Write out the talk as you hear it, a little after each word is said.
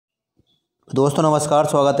दोस्तों नमस्कार,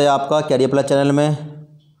 स्वागत है आपका कैरियर प्लस चैनल में।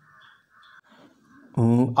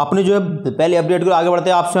 अपनी जो है पहले अपडेट को आगे बढ़ते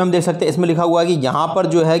हैं। आप स्वयं देख सकते हैं, इसमें लिखा हुआ है कि यहाँ पर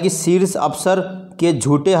जो है कि शीर्ष अफसर के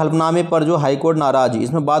झूठे हल्फनामे पर जो हाईकोर्ट नाराज।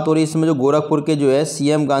 इसमें बात हो रही है, इसमें जो गोरखपुर के जो है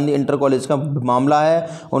सीएम गांधी इंटर कॉलेज का मामला है।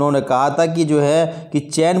 उन्होंने कहा था कि जो है कि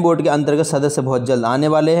चयन बोर्ड के अंतर्गत सदस्य बहुत जल्द आने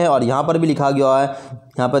वाले हैं। और यहाँ पर भी लिखा गया है,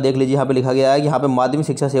 यहाँ पर देख लीजिए, यहाँ पे लिखा गया है कि यहाँ पे माध्यमिक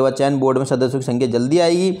शिक्षा सेवा चयन बोर्ड में सदस्यों की संख्या जल्दी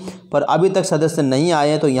आएगी, पर अभी तक सदस्य नहीं आए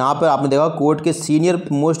हैं। तो यहाँ पर आपने देखा कोर्ट के सीनियर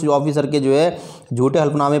मोस्ट ऑफिसर के जो है झूठे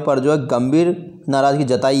हल्फनामे पर जो है गंभीर नाराज़गी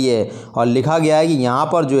जताई है। और लिखा गया है कि यहाँ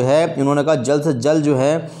पर जो है इन्होंने कहा जल्द से जल्द जो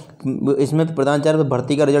है इसमें प्रधानाचार्य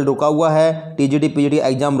भर्ती का रिजल्ट रुका हुआ है, टीजीटी पीजीटी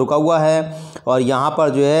एग्जाम रुका हुआ है। और यहाँ पर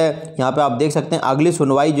जो है यहाँ पे आप देख सकते हैं अगली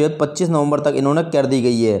सुनवाई जो है 25 नवंबर तक इन्होंने कर दी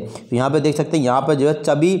गई है। तो यहाँ पे देख सकते हैं, यहाँ पे जो है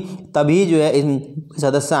तभी जो है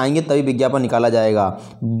सदस्य आएंगे तभी विज्ञापन निकाला जाएगा।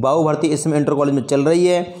 बहु भर्ती इसमें इंटर कॉलेज में चल रही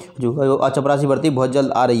है, जो चपरासी भर्ती बहुत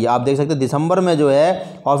जल्द आ रही है। आप देख सकते हैं दिसंबर में जो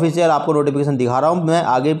है ऑफिशियल आपको नोटिफिकेशन दिखा रहा हूँ मैं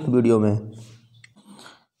आगे वीडियो में,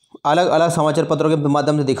 अलग अलग समाचार पत्रों के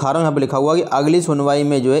माध्यम से दिखा रहा हूँ। यहाँ पे लिखा हुआ कि अगली सुनवाई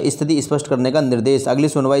में जो है स्थिति स्पष्ट करने का निर्देश। अगली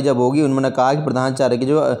सुनवाई जब होगी, उन्होंने कहा कि प्रधानाचार्य के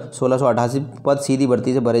जो 1688 पद सीधी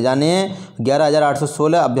भर्ती से भरे जाने हैं,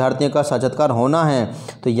 11,816 अभ्यर्थियों का साक्षात्कार होना है।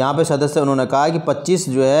 तो यहाँ पे सदस्य उन्होंने कहा कि 25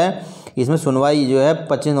 जो है इसमें सुनवाई जो है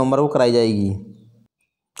 25 नवंबर को कराई जाएगी।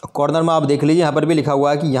 कॉर्नर में आप देख लीजिए, यहाँ पर भी लिखा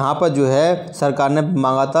हुआ है कि यहाँ पर जो है सरकार ने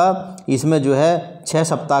मांगा था, इसमें जो है 6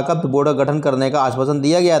 सप्ताह का बोर्ड का गठन करने का आश्वासन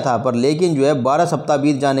दिया गया था, पर लेकिन जो है 12 सप्ताह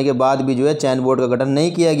बीत जाने के बाद भी जो है चयन बोर्ड का गठन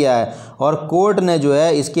नहीं किया गया है। और कोर्ट ने जो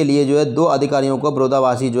है इसके लिए जो है 2 अधिकारियों को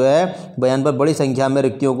विरोधाभासी जो है बयान पर बड़ी संख्या में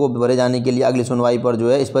रिक्तियों को भरे जाने के लिए अगली सुनवाई पर जो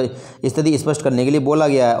है इस पर स्थिति स्पष्ट करने के लिए बोला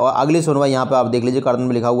गया है। और अगली सुनवाई यहाँ पर आप देख लीजिए, कॉर्नर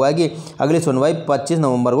में लिखा हुआ है कि अगली सुनवाई 25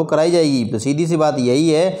 नवंबर को कराई जाएगी। तो सीधी सी बात यही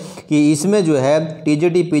है कि इसमें जो है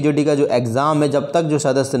टीजीटी पीजीटी का जो एग्ज़ाम है, जब तक जो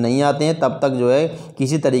सदस्य नहीं आते हैं तब तक जो है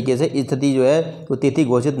किसी तरीके से स्थिति जो है वो तिथि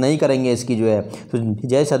घोषित नहीं करेंगे इसकी जो है। तो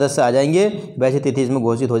जैसे सदस्य आ जाएंगे वैसे तिथि इसमें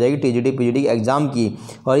घोषित हो जाएगी टीजीटी पीजीटी एग्ज़ाम की।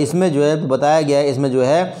 और इसमें जो है बताया गया है, इसमें जो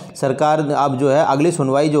है सरकार अब जो है अगली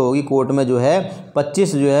सुनवाई जो होगी कोर्ट में जो है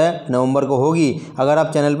 25 जो है नवंबर को होगी। अगर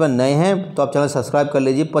आप चैनल पर नए हैं तो आप चैनल सब्सक्राइब कर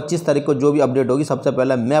लीजिए। 25 तारीख को जो भी अपडेट होगी सबसे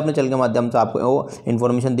पहले मैं अपने चैनल के माध्यम से आपको वो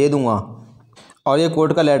इन्फॉर्मेशन दे दूँगा। और ये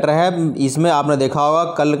कोर्ट का लेटर है, इसमें आपने देखा होगा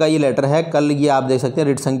कल का ये लेटर है। कल ये आप देख सकते हैं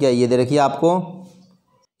रिट संख्या ये दे रखी है आपको।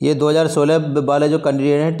 ये 2016 वाले जो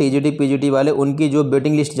कैंडिडेट हैं टीजीटी पीजीटी वाले, उनकी जो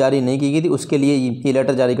वेटिंग लिस्ट जारी नहीं की गई थी उसके लिए ये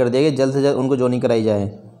लेटर जारी कर दिया गया, जल्द से जल्द उनको ज्वाइनिंग कराई जाए।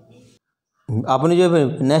 अपनी जो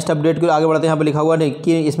नेक्स्ट अपडेट को आगे बढ़ते हैं, यहाँ पे लिखा हुआ है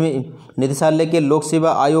कि इसमें निदेशालय के लोक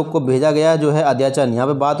सेवा आयोग को भेजा गया जो है अध्याचन। यहाँ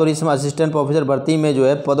पे बात हो रही है, इसमें असिस्टेंट प्रोफेसर भर्ती में जो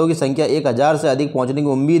है पदों की संख्या 1000 से अधिक पहुँचने की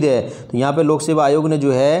उम्मीद है। तो यहाँ पे लोक सेवा आयोग ने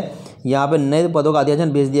जो है यहाँ पे नए पदों का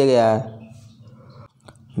अध्याचन भेज दिया गया है।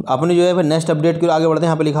 अपनी जो है नेक्स्ट अपडेट के आगे बढ़ते हैं।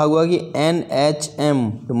 यहाँ पे लिखा हुआ है कि NHM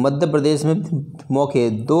मध्य प्रदेश में मौके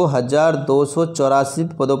 2284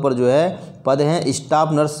 पदों पर जो है पद हैं।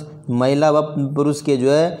 स्टाफ नर्स महिला व पुरुष के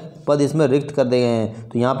जो है पद इसमें रिक्त कर दिए गए हैं।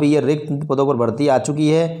 तो यहाँ पे ये रिक्त पदों पर भर्ती आ चुकी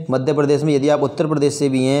है मध्य प्रदेश में। यदि आप उत्तर प्रदेश से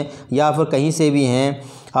भी हैं या फिर कहीं से भी हैं,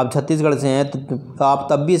 आप छत्तीसगढ़ से हैं, तो आप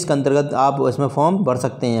तब भी इसके अंतर्गत आप इसमें फॉर्म भर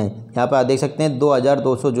सकते हैं। यहाँ पर आप देख सकते हैं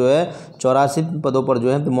 2200 जो है 84 पदों पर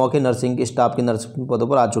जो है मौके नर्सिंग स्टाफ के नर्स पदों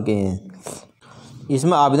पर आ चुके हैं।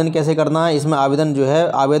 इसमें आवेदन कैसे करना है? इसमें आवेदन जो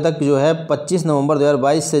है आवेदक जो है 25 नवंबर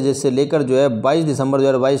 2022 से लेकर जो है 22 दिसंबर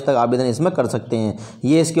 2022 तक आवेदन इसमें कर सकते हैं।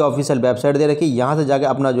 ये इसकी ऑफिशियल वेबसाइट दे रखी है, यहाँ से जाके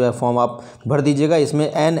अपना जो है फॉर्म आप भर दीजिएगा।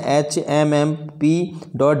 इसमें nhmmp.gov.in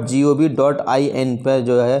पर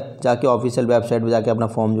जो है जाके ऑफिशियल वेबसाइट पर जाके अपना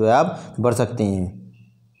फॉर्म जो है आप भर सकते हैं।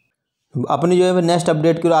 अपनी जो है नेक्स्ट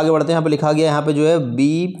अपडेट की ओर आगे बढ़ते हैं। यहाँ पे लिखा गया है, यहाँ पे जो है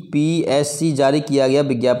UPSSC जारी किया गया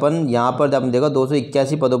विज्ञापन। यहाँ पर आपने देखा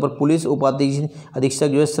 281 पदों पर पुलिस अधीक्षक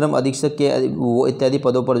जो है श्रम अधीक्षक के वो इत्यादि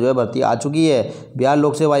पदों पर जो है भर्ती आ चुकी है बिहार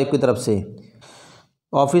लोक सेवा आयोग की तरफ से।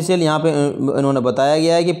 ऑफिशियल यहाँ पे इन्होंने बताया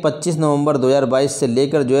गया है कि 25 नवंबर 2022 से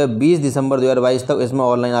लेकर जो है 20 दिसंबर 2022 तक इसमें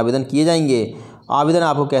ऑनलाइन आवेदन किए जाएंगे। आवेदन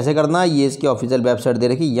आपको कैसे करना है ये इसकी ऑफिशियल वेबसाइट दे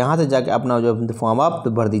रखी है, यहाँ से जाके अपना जो फॉर्म आप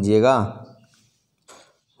भर दीजिएगा।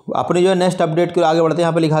 अपनी जो है नेक्स्ट अपडेट के आगे बढ़ते हैं।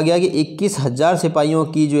 यहाँ पे लिखा गया है कि 21,000 सिपाहियों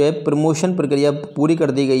की जो है प्रमोशन प्रक्रिया पूरी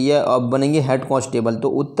कर दी गई है और बनेंगे हेड कांस्टेबल। तो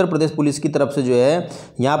उत्तर प्रदेश पुलिस की तरफ से जो है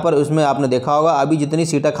यहाँ पर उसमें आपने देखा होगा अभी जितनी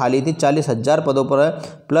सीटें खाली थी 40,000 पदों पर है,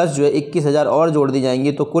 प्लस जो है 21,000 और जोड़ दी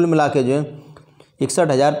जाएंगी। तो कुल मिला के जो है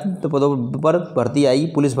 61,000 पदों पर भर्ती आई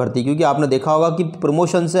पुलिस भर्ती। क्योंकि आपने देखा होगा कि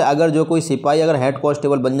प्रमोशन से अगर जो कोई सिपाही अगर हेड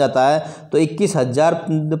कांस्टेबल बन जाता है तो 21,000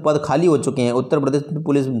 पद खाली हो चुके हैं उत्तर प्रदेश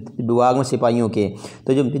पुलिस विभाग में सिपाहियों के।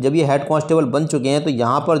 तो जब ये हेड कांस्टेबल बन चुके हैं तो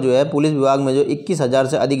यहाँ पर जो है पुलिस विभाग में जो 21,000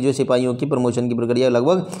 से अधिक जो सिपाहियों की प्रमोशन की प्रक्रिया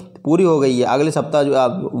लगभग पूरी हो गई है। अगले सप्ताह जो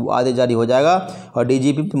आदेश जारी हो जाएगा और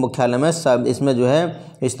DGP मुख्यालय में इसमें जो है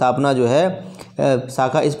स्थापना जो है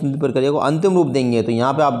शाखा इस प्रक्रिया को अंतिम रूप देंगे। तो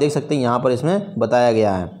यहाँ पे आप देख सकते हैं, यहाँ पर इसमें बताया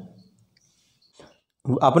गया है।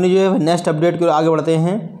 अपनी जो है नेक्स्ट अपडेट की ओर आगे बढ़ते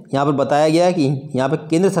हैं। यहाँ पर बताया गया है कि यहाँ पे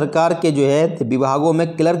केंद्र सरकार के जो है विभागों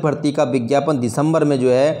में क्लर्क भर्ती का विज्ञापन दिसंबर में जो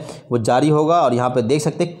है वो जारी होगा। और यहाँ पे देख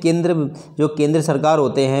सकते हैं केंद्र सरकार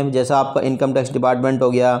होते हैं, जैसा आपका इनकम टैक्स डिपार्टमेंट हो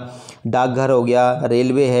गया, डाकघर हो गया,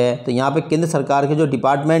 रेलवे है, तो यहाँ पे केंद्र सरकार के जो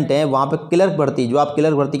डिपार्टमेंट हैं वहाँ पे क्लर्क भर्ती, जो आप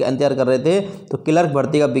क्लर्क भर्ती का इंतजार कर रहे थे, तो क्लर्क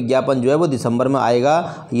भर्ती का विज्ञापन जो है वो दिसंबर में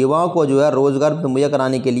आएगा। युवाओं को जो है रोजगार मुहैया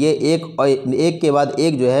कराने के लिए एक के बाद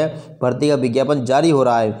एक जो है भर्ती का विज्ञापन जारी हो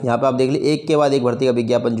रहा है। यहाँ पे आप देख लीजिए, एक के बाद एक भर्ती का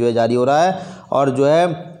विज्ञापन जो है जारी हो रहा है। और जो है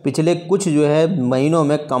पिछले कुछ जो है महीनों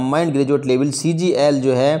में कंबाइंड ग्रेजुएट लेवल CGL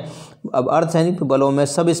जो है अब अर्धसैनिक बलों में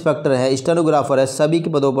सब इंस्पेक्टर है, स्टेनोग्राफर है, सभी के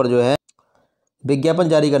पदों पर जो है विज्ञापन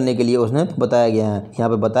जारी करने के लिए उसने बताया गया है। यहाँ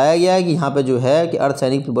पे बताया गया है कि यहाँ पे जो है कि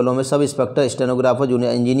अर्धसैनिक बलों में sub inspector, stenographer,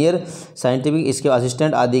 junior engineer, scientific, इसके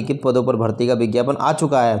असिस्टेंट आदि के पदों पर भर्ती का विज्ञापन आ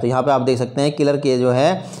चुका है। तो यहाँ पे आप देख सकते हैं क्लर्क के जो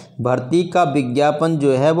है भर्ती का विज्ञापन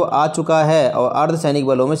जो है वो आ चुका है। और अर्धसैनिक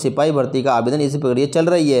बलों में सिपाही भर्ती का आवेदन इसी प्रक्रिया चल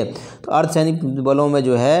रही है। तो अर्धसैनिक बलों में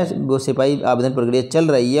जो है वो सिपाही आवेदन प्रक्रिया चल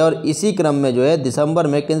रही है। और इसी क्रम में जो है दिसंबर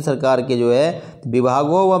में केंद्र सरकार के जो है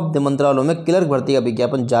विभागों व मंत्रालयों में क्लर्क भर्ती का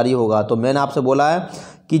विज्ञापन जारी होगा। तो मैंने आपसे बोला है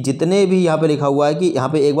कि जितने भी यहाँ पे लिखा हुआ है कि यहाँ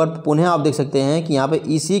पे एक बार पुनः आप देख सकते हैं कि यहाँ पे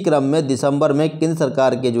इसी क्रम में दिसंबर में केंद्र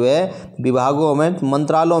सरकार के जो है विभागों में,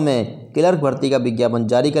 मंत्रालयों में क्लर्क भर्ती का विज्ञापन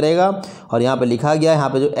जारी करेगा। और यहाँ पे लिखा गया है, यहाँ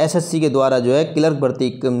पे जो SSC के द्वारा जो है क्लर्क भर्ती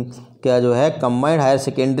का जो है कंबाइंड हायर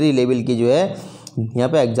सेकेंडरी लेवल की जो है यहाँ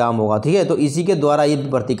पे एग्ज़ाम होगा। ठीक है, तो इसी के द्वारा ये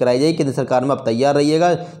भर्ती कराई जाएगी। केंद्र सरकार में आप तैयार रहिएगा,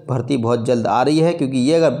 भर्ती बहुत जल्द आ रही है, क्योंकि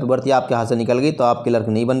ये अगर भर्ती आपके हाथ से निकल गई तो आप क्लर्क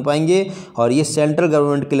नहीं बन पाएंगे। और ये सेंट्रल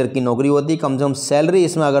गवर्नमेंट क्लर्क की नौकरी होती है। कम से कम सैलरी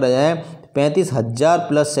इसमें अगर है 35,000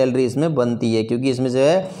 प्लस सैलरी इसमें बनती है, क्योंकि इसमें जो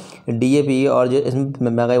है DAP और जो इसमें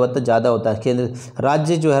महंगाई भत्ता ज़्यादा होता है। केंद्र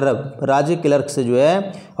राज्य जो है राज्य क्लर्क से जो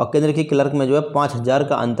है और केंद्र की क्लर्क में जो है 5,000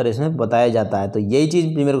 का अंतर इसमें बताया जाता है। तो यही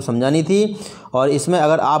चीज़ मेरे को समझानी थी। और इसमें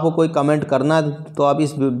अगर आपको कोई कमेंट करना है तो आप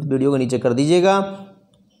इस वीडियो के नीचे कर दीजिएगा।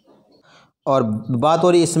 और बात हो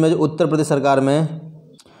रही इसमें जो उत्तर प्रदेश सरकार में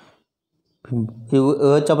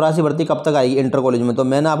चपरासी भर्ती कब तक आएगी इंटर कॉलेज में, तो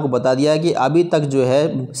मैंने आपको बता दिया है कि अभी तक जो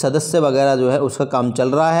है सदस्य वगैरह जो है उसका काम चल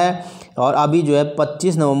रहा है। और अभी जो है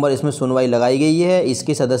 25 नवंबर इसमें सुनवाई लगाई गई है।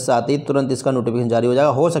 इसके सदस्य आते ही तुरंत इसका नोटिफिकेशन जारी हो जाएगा।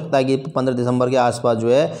 हो सकता है कि 15 दिसंबर के आसपास जो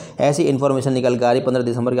है ऐसी इन्फॉर्मेशन निकल के आ रही, 15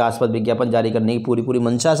 दिसंबर के आसपास विज्ञापन जारी करने की पूरी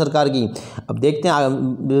मंशा सरकार की। अब देखते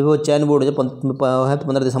हैं वो चयन बोर्ड जो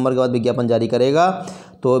 15 दिसंबर के बाद विज्ञापन जारी करेगा।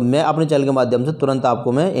 तो मैं अपने चैनल के माध्यम से तुरंत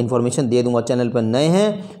आपको मैं इन्फॉर्मेशन दे दूंगा। चैनल पर नए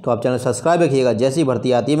हैं तो आप चैनल सब्सक्राइब रखिएगा, जैसी ही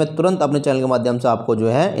भर्ती आती है मैं तुरंत अपने चैनल के माध्यम से आपको जो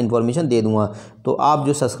है इन्फॉर्मेशन दे दूंगा। तो आप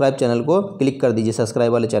जो सब्सक्राइब चैनल को क्लिक कर दीजिए,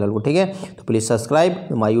 सब्सक्राइब वाले चैनल को। ठीक है, तो please subscribe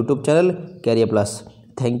my YouTube channel career plus.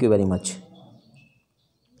 Thank you very much.